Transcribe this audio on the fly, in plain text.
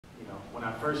when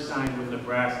I first signed with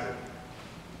Nebraska,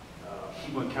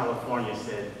 people in California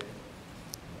said,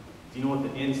 "Do you know what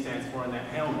the N stands for in that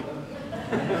helmet?"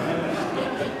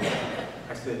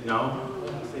 I said, "No."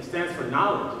 He said, "It stands for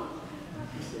knowledge."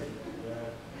 He said,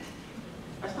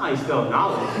 "That's not how you spell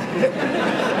knowledge."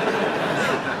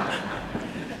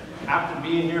 After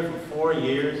being here for 4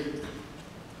 years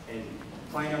and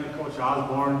playing under Coach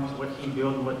Osborne, what he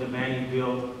built and what Devaney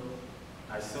built,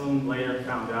 I soon later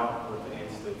found out what the N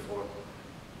stood for.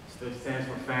 It stands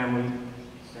for family,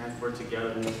 stands for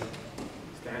togetherness,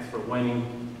 stands for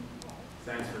winning,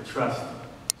 stands for trust,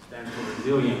 stands for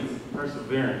resilience,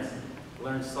 perseverance.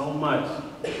 Learned so much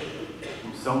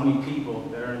from so many people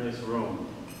that are in this room.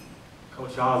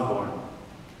 Coach Osborne,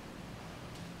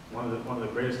 one of the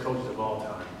greatest coaches of all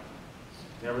time.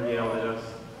 Never yelled at us,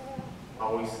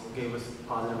 always gave us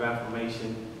positive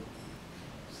affirmation.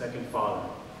 Second father.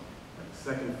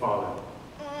 Second father.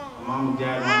 My mom and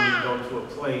dad wanted me to go to a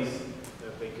place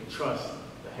that they could trust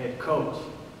the head coach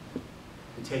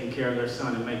in taking care of their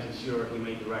son and making sure he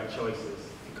made the right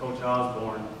choices. And Coach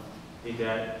Osborne did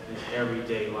that in his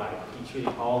everyday life. He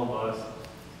treated all of us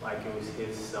like it was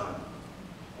his son.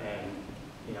 And,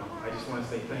 I just want to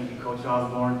say thank you, Coach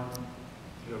Osborne.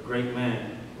 You're a great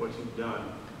man, what you've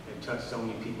done, and touched so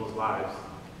many people's lives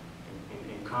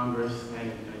in Congress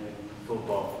and in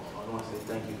football. So I want to say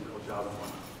thank you to Coach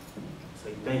Osborne.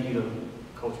 Say thank you to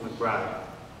Coach McBride,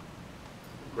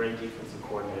 great defensive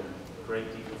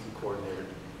coordinator.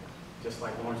 Just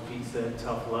like Lawrence Pete said,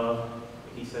 tough love.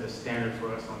 He set a standard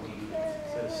for us on defense.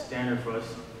 He set a standard for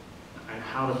us on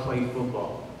how to play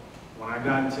football. When I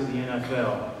got into the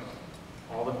NFL,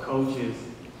 all the coaches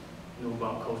knew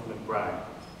about Coach McBride.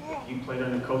 If you played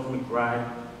under Coach McBride,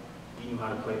 you knew how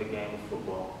to play the game of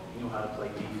football. You knew how to play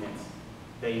defense.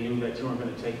 They knew that you weren't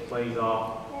going to take plays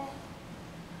off.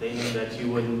 They knew that you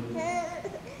wouldn't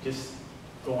just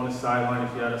go on the sideline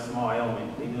if you had a small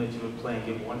ailment. They knew that you would play and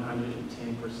give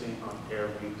 110% on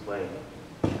every play.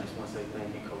 I just want to say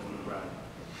thank you, Coach McBride.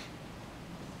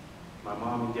 My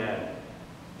mom and dad,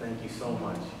 thank you so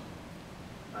much.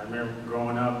 I remember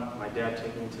growing up, my dad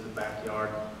taking me to the backyard,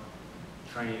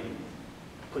 training,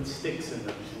 put sticks in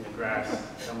the grass,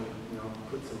 tell me,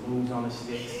 put some moves on the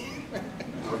sticks,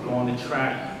 or go on the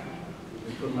track.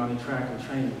 They put me on the track and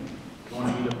train me. If you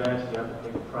want to be the best, you have to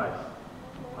pay the price.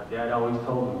 My dad always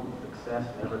told me, success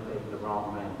never takes the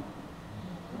wrong man.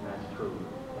 And that's true.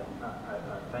 And I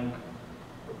thank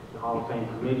the Hall of Fame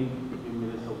committee for giving me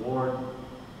this award.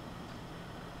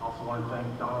 I also want to thank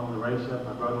Donald and Raisha,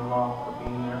 my brother-in-law, for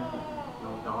being there.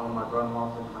 Donald and my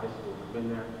brother-in-law since high school have been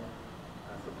there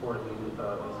and supported me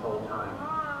this whole time.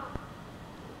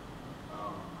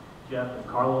 Jeff and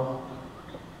Carlos,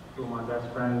 two of my best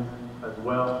friends as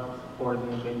well, supported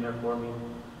me and been there for me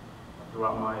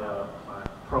throughout my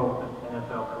pro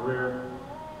NFL career.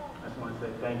 I just want to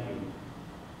say thank you.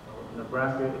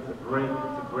 Nebraska, it's a great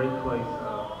place.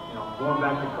 Going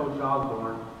back to Coach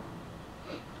Osborne,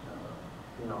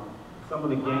 some of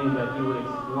the games that he would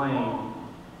explain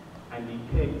and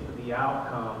depict the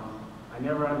outcomes, I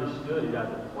never understood it as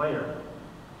a player.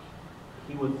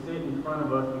 He would sit in front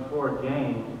of us before a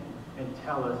game and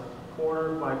tell us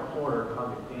quarter by quarter how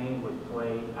the game would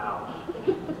play out.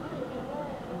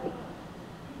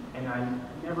 And I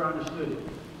never understood it.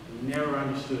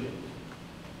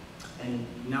 And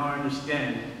now I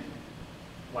understand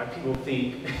why people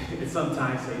think and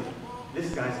sometimes say,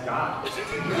 this guy's God.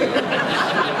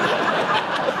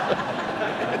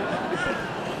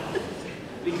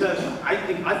 Because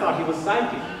I thought he was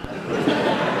psychic.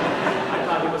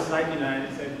 And I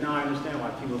said, now I understand why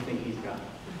people think he's God.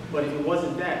 But it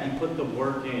wasn't that. He put the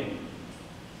work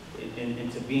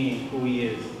into being who he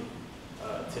is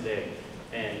today.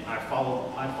 And I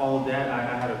followed that.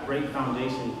 I had a great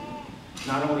foundation,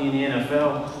 not only in the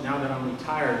NFL, now that I'm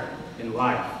retired in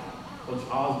life. Coach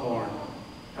Osborne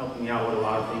helped me out with a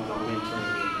lot of things on mentoring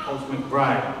me. Coach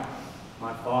McBride,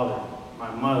 my father,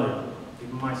 my mother,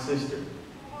 even my sister,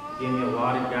 gave me a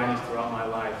lot of guidance throughout my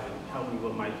life and helped me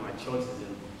with my choices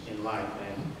in life.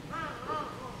 And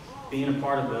being a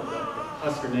part of the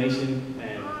Husker Nation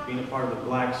and being a part of the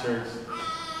Black Shirts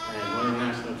and winning a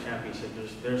national championship,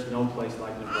 there's no place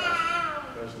like Nebraska.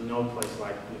 There's no place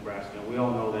like Nebraska, and we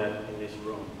all know that in this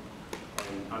room.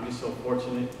 And I'm just so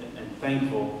fortunate and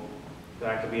thankful that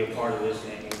I could be a part of this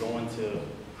and go into,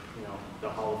 the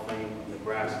Hall of Fame of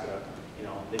Nebraska,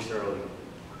 this early.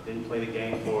 I didn't play the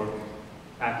game for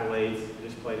accolades, I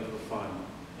just played it for fun.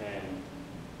 And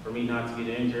for me not to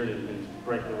get injured and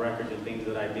break the records and things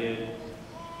that I did,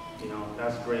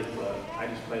 that's great, but I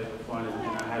just played it for fun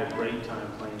and I had a great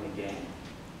time playing the game.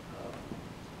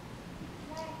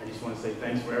 I just want to say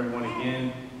thanks for everyone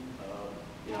again.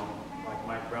 You know, like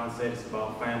Mike Brown said, it's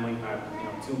about family. I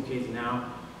have 2 kids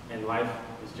now, and life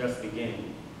is just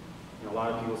beginning. You know, a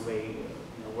lot of people say,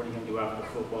 what are you going to do after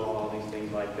football, all these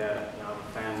things like that. You know, I have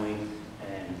a family,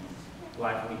 and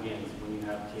life begins when you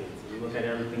have kids. And you look at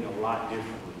everything a lot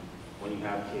differently when you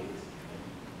have kids.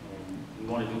 And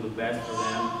you want to do the best for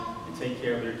them and take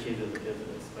care of your kids as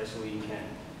especially you can.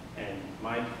 And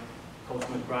Mike, Coach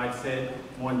McBride said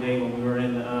one day when we were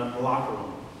in the locker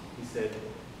room, he said,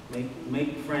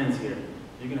 make friends here.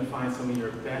 You're going to find some of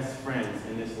your best friends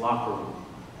in this locker room.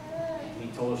 And he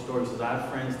told a story. He says, I have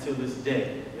friends till this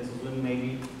day. This was when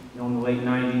maybe in the late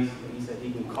 90s. And he said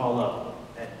he can call up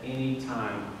at any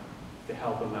time to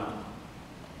help him out.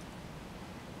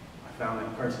 I found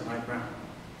that person, Mike Brown.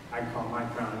 I can call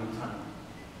Mike Brown anytime.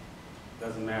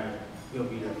 Doesn't matter. He'll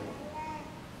be there for me.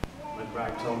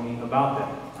 McBride told me about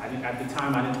that. At the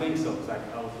time, I didn't think so, because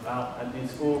I was in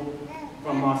school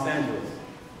from Los Angeles.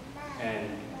 And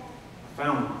I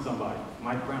found somebody,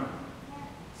 Mike Brown.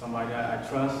 Somebody that I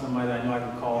trust, somebody that I know I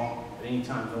can call at any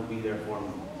time. He'll be there for me.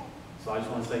 So I just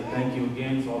want to say thank you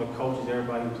again to all the coaches,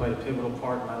 everybody who played a pivotal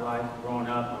part in my life growing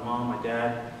up, my mom, my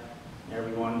dad,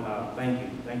 everyone. Thank you.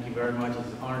 Thank you very much. It's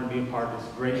an honor to be a part of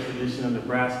this great tradition of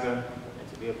Nebraska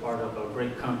and to be a part of a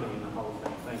great company in the Hall of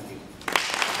Fame. Thank you.